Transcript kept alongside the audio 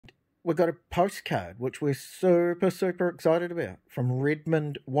we got a postcard, which we're super excited about, from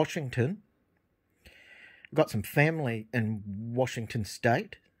Redmond, Washington. We've got some family in Washington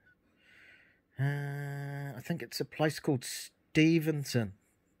State. I think it's a place called Stevenson.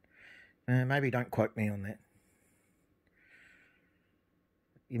 Maybe don't quote me on that.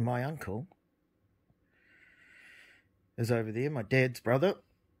 My uncle is over there, my dad's brother.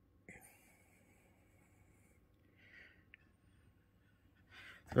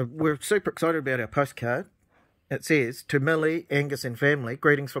 We're super excited about our postcard. It says, to Millie, Angus and family,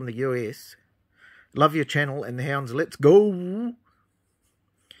 greetings from the US. Love your channel and the hounds, let's go.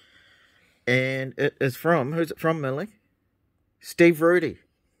 And it is from, who's it from, Millie? Steve Rudy.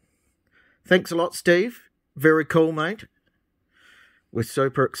 Thanks a lot, Steve. Very cool, mate. We're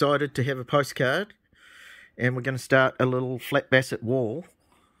super excited to have a postcard. And we're going to start a little flat basset wall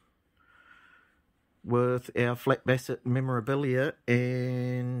with our flat basset memorabilia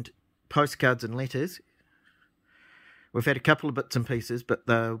and postcards and letters. We've had a couple of bits and pieces, but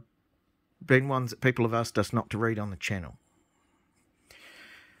they've been ones that people have asked us not to read on the channel.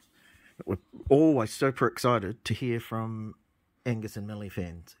 But we're always super excited to hear from Angus and Millie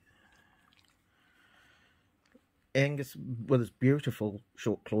fans. Angus with his beautiful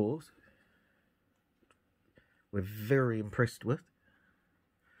short claws, we're very impressed with.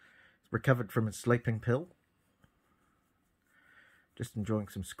 Recovered from his sleeping pill. Just enjoying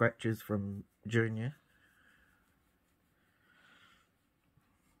some scratches from Junior.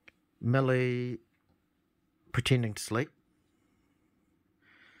 Millie pretending to sleep.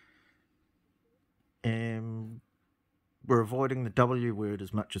 And we're avoiding the W word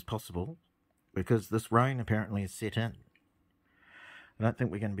as much as possible because this rain apparently has set in. I don't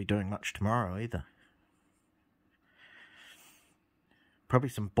think we're going to be doing much tomorrow either. Probably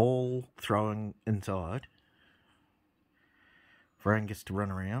some ball throwing inside for Angus to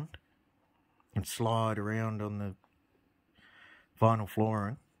run around and slide around on the vinyl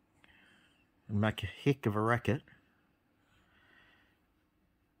flooring and make a heck of a racket.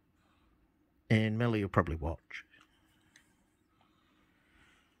 And Millie will probably watch.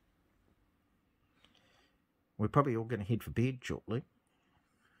 We're probably all going to head for bed shortly.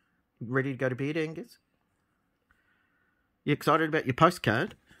 Ready to go to bed, Angus? You excited about your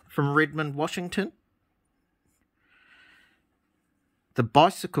postcard from Redmond, Washington? The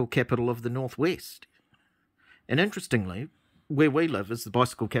bicycle capital of the Northwest. And interestingly, where we live is the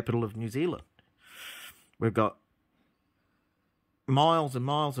bicycle capital of New Zealand. We've got miles and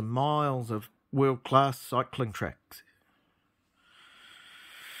miles and miles of world-class cycling tracks.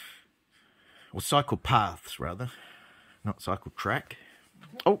 Or cycle paths, rather. Not cycle track.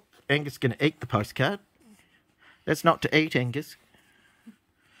 Oh, Angus is going to eat the postcard. That's not to eat, Angus.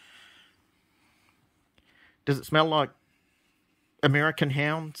 Does it smell like American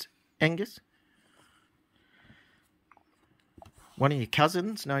hounds, Angus? One of your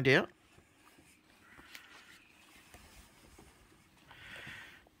cousins, no doubt.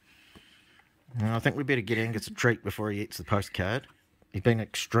 I think we better get Angus a treat before he eats the postcard. He's been an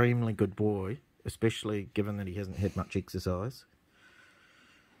extremely good boy, especially given that he hasn't had much exercise.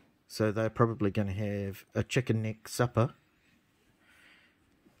 So they're probably going to have a chicken neck supper.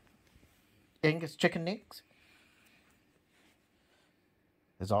 Angus, chicken necks?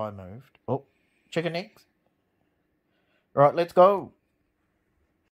 His eye moved. Oh, chicken necks? Right, let's go.